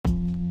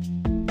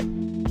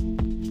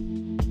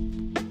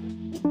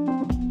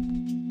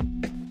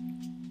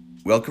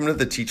Welcome to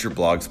the Teacher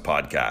Blogs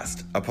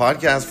Podcast, a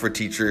podcast for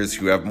teachers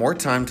who have more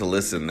time to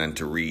listen than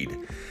to read.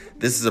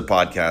 This is a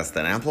podcast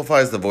that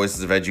amplifies the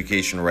voices of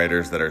education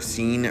writers that are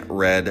seen,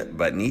 read,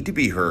 but need to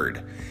be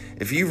heard.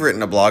 If you've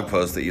written a blog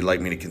post that you'd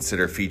like me to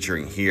consider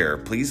featuring here,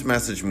 please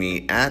message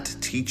me at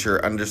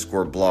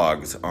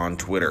teacher_blogs on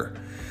Twitter.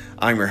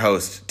 I'm your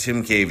host,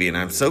 Tim Cavey, and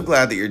I'm so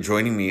glad that you're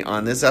joining me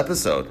on this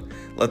episode.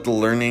 Let the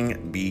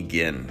learning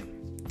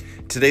begin.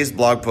 Today's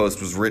blog post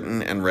was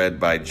written and read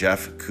by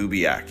Jeff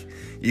Kubiak.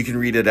 You can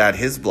read it at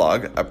his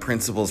blog, A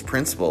Principal's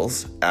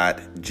Principles,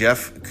 at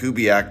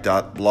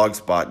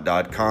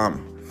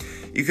jeffkubiak.blogspot.com.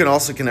 You can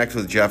also connect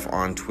with Jeff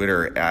on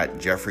Twitter at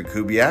Jeffrey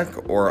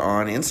Kubiak or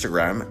on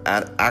Instagram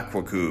at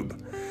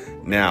Aquacube.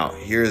 Now,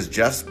 here's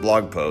Jeff's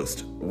blog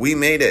post. We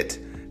made it!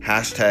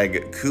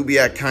 Hashtag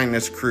Kubiak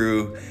Kindness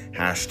Crew,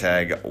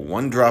 hashtag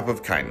One Drop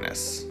of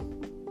Kindness.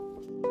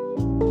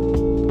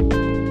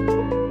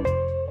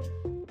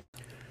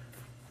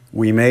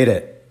 We made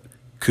it.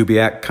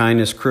 Kubiak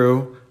Kindness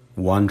Crew,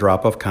 One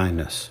Drop of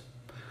Kindness.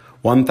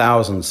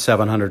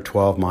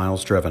 1,712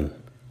 miles driven.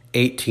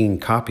 18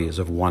 copies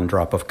of One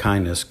Drop of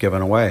Kindness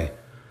given away.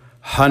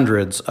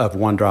 Hundreds of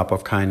One Drop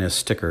of Kindness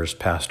stickers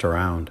passed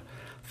around.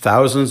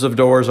 Thousands of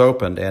doors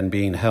opened and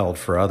being held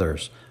for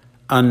others.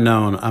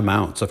 Unknown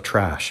amounts of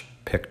trash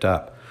picked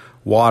up.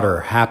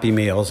 Water, Happy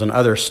Meals, and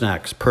other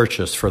snacks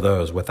purchased for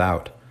those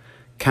without.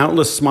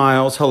 Countless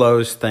smiles,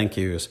 hellos, thank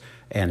yous,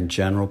 and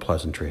general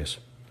pleasantries.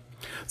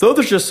 Those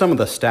are just some of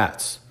the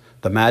stats.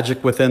 The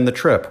magic within the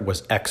trip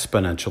was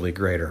exponentially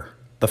greater.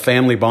 The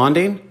family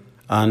bonding?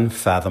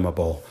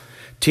 Unfathomable.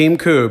 Team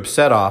Koob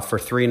set off for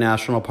 3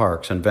 national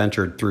parks and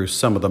ventured through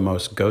some of the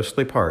most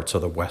ghostly parts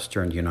of the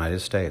western United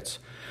States.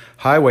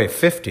 Highway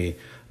 50,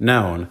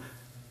 known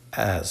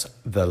as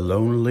the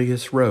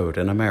loneliest road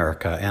in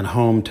America and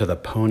home to the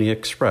Pony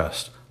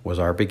Express, was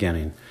our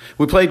beginning.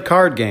 We played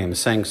card games,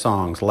 sang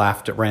songs,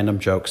 laughed at random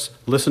jokes,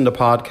 listened to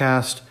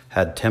podcasts,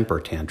 had temper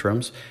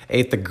tantrums,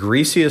 ate the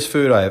greasiest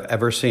food I have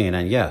ever seen,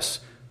 and yes,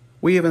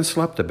 we even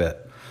slept a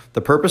bit. The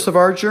purpose of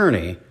our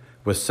journey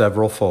was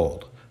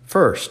several-fold.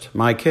 First,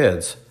 my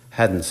kids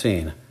hadn't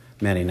seen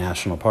many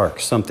national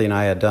parks, something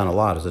I had done a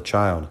lot as a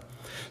child.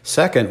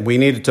 Second, we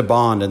needed to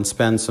bond and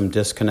spend some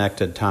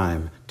disconnected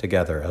time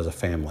together as a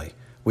family.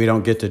 We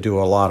don't get to do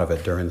a lot of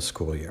it during the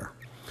school year.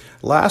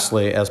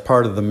 Lastly, as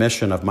part of the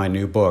mission of my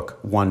new book,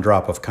 One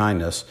Drop of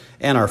Kindness,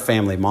 and our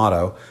family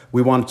motto,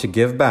 we wanted to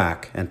give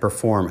back and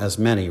perform as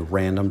many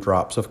random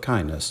drops of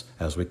kindness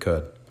as we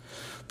could.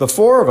 The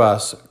 4 of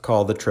us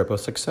called the trip a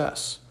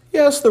success.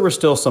 Yes, there were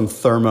still some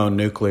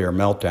thermonuclear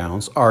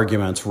meltdowns,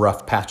 arguments,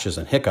 rough patches,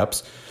 and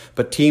hiccups,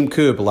 but Team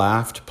Koob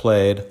laughed,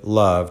 played,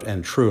 loved,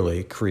 and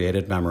truly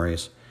created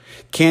memories.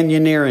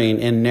 Canyoneering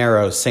in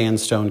narrow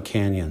sandstone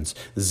canyons,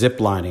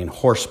 ziplining,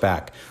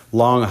 horseback,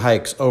 long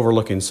hikes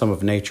overlooking some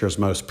of nature's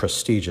most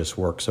prestigious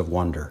works of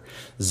wonder,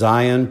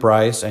 Zion,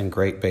 Bryce, and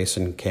Great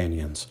Basin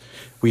canyons.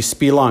 We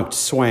spelunked,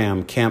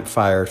 swam,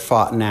 campfired,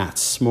 fought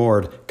gnats,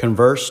 s'mored,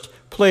 conversed,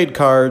 played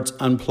cards,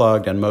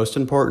 unplugged, and most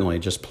importantly,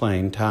 just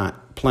plain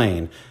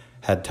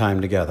had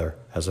time together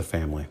as a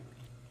family.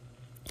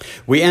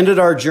 We ended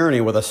our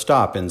journey with a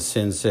stop in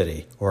Sin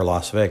City, or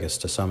Las Vegas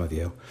to some of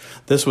you.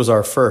 This was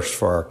our first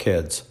for our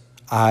kids.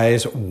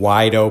 Eyes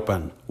wide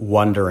open,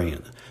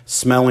 wondering,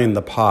 smelling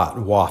the pot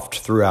waft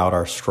throughout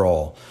our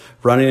stroll,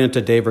 running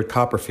into David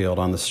Copperfield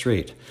on the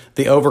street,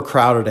 the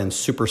overcrowded and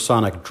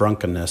supersonic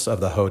drunkenness of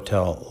the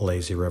Hotel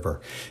Lazy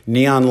River,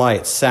 neon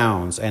lights,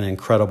 sounds, and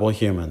incredible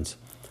humans.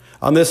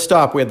 On this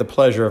stop, we had the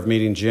pleasure of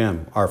meeting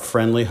Jim, our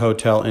friendly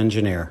hotel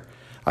engineer.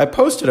 I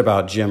posted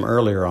about Jim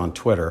earlier on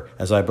Twitter,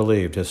 as I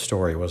believed his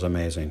story was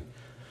amazing.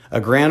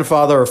 A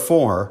grandfather of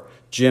 4,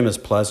 Jim is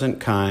pleasant,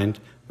 kind,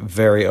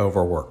 very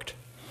overworked.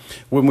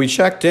 When we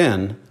checked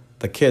in,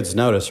 the kids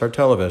noticed our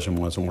television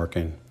wasn't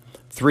working.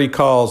 3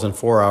 calls and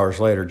 4 hours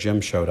later,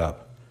 Jim showed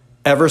up.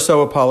 Ever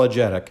so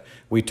apologetic,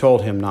 we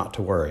told him not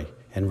to worry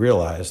and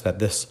realized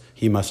that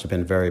he must have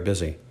been very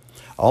busy.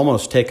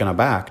 Almost taken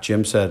aback,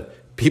 Jim said,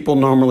 "People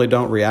normally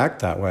don't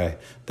react that way.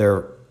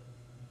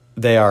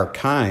 They are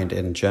kind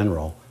in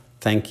general.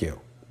 Thank you."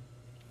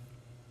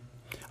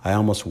 I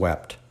almost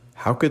wept.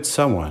 How could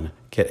someone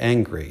get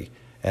angry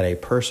at a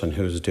person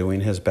who's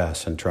doing his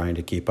best and trying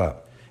to keep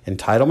up?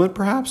 Entitlement,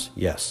 perhaps?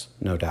 Yes,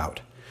 no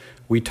doubt.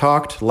 We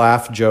talked,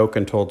 laughed, joked,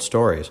 and told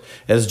stories.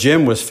 As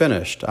Jim was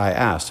finished, I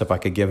asked if I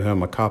could give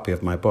him a copy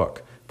of my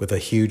book. With a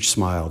huge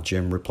smile,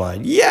 Jim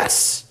replied,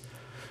 "Yes!"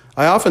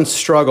 I often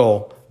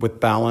struggle with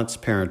balance,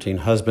 parenting,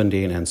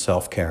 husbanding, and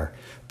self-care,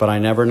 but I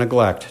never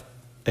neglect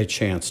a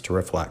chance to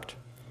reflect.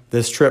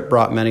 This trip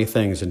brought many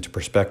things into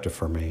perspective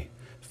for me.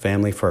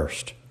 Family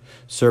first.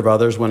 Serve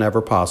others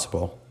whenever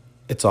possible.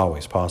 It's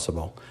always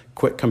possible.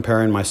 Quit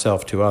comparing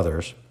myself to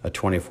others, a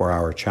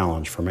 24-hour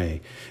challenge for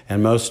me.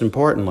 And most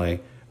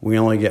importantly, we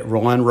only get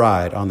one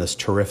ride on this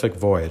terrific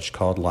voyage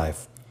called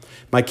life.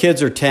 My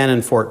kids are 10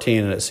 and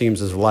 14, and it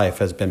seems as life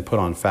has been put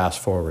on fast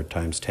forward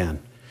times 10.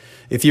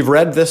 If you've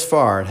read this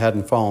far and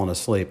hadn't fallen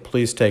asleep,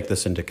 please take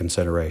this into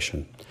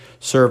consideration.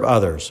 Serve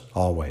others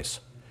always.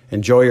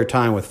 Enjoy your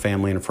time with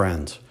family and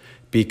friends.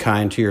 Be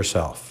kind to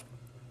yourself.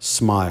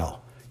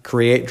 Smile.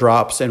 Create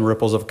drops and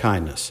ripples of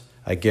kindness.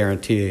 I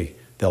guarantee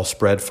they'll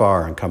spread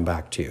far and come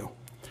back to you.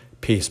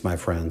 Peace, my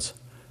friends.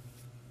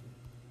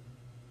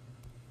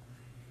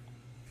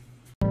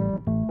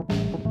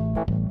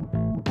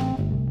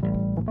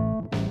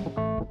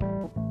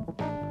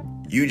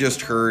 You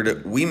just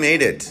heard We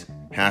Made It.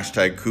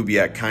 Hashtag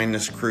Kubiak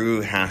Kindness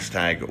Crew,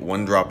 hashtag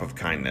One Drop of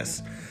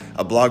Kindness.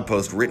 A blog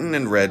post written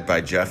and read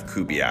by Jeff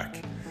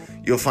Kubiak.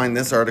 You'll find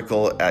this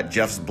article at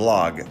Jeff's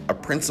blog, A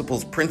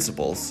Principal's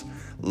Principles,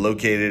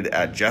 located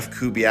at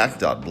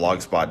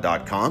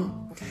jeffkubiak.blogspot.com.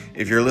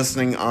 If you're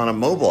listening on a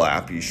mobile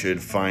app, you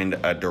should find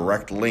a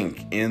direct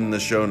link in the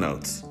show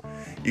notes.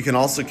 You can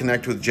also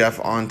connect with Jeff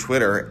on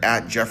Twitter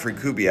at Jeffrey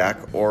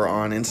Kubiak or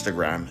on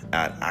Instagram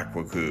at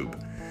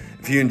AquaKub.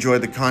 If you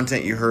enjoyed the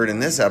content you heard in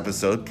this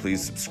episode,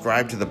 please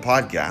subscribe to the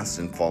podcast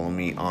and follow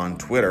me on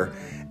Twitter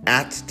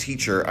at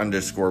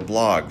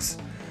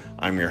teacher_blogs.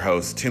 I'm your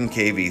host, Tim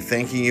Cavey,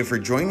 thanking you for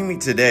joining me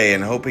today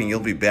and hoping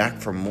you'll be back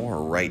for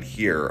more right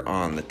here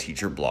on the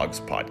Teacher Blogs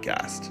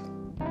podcast.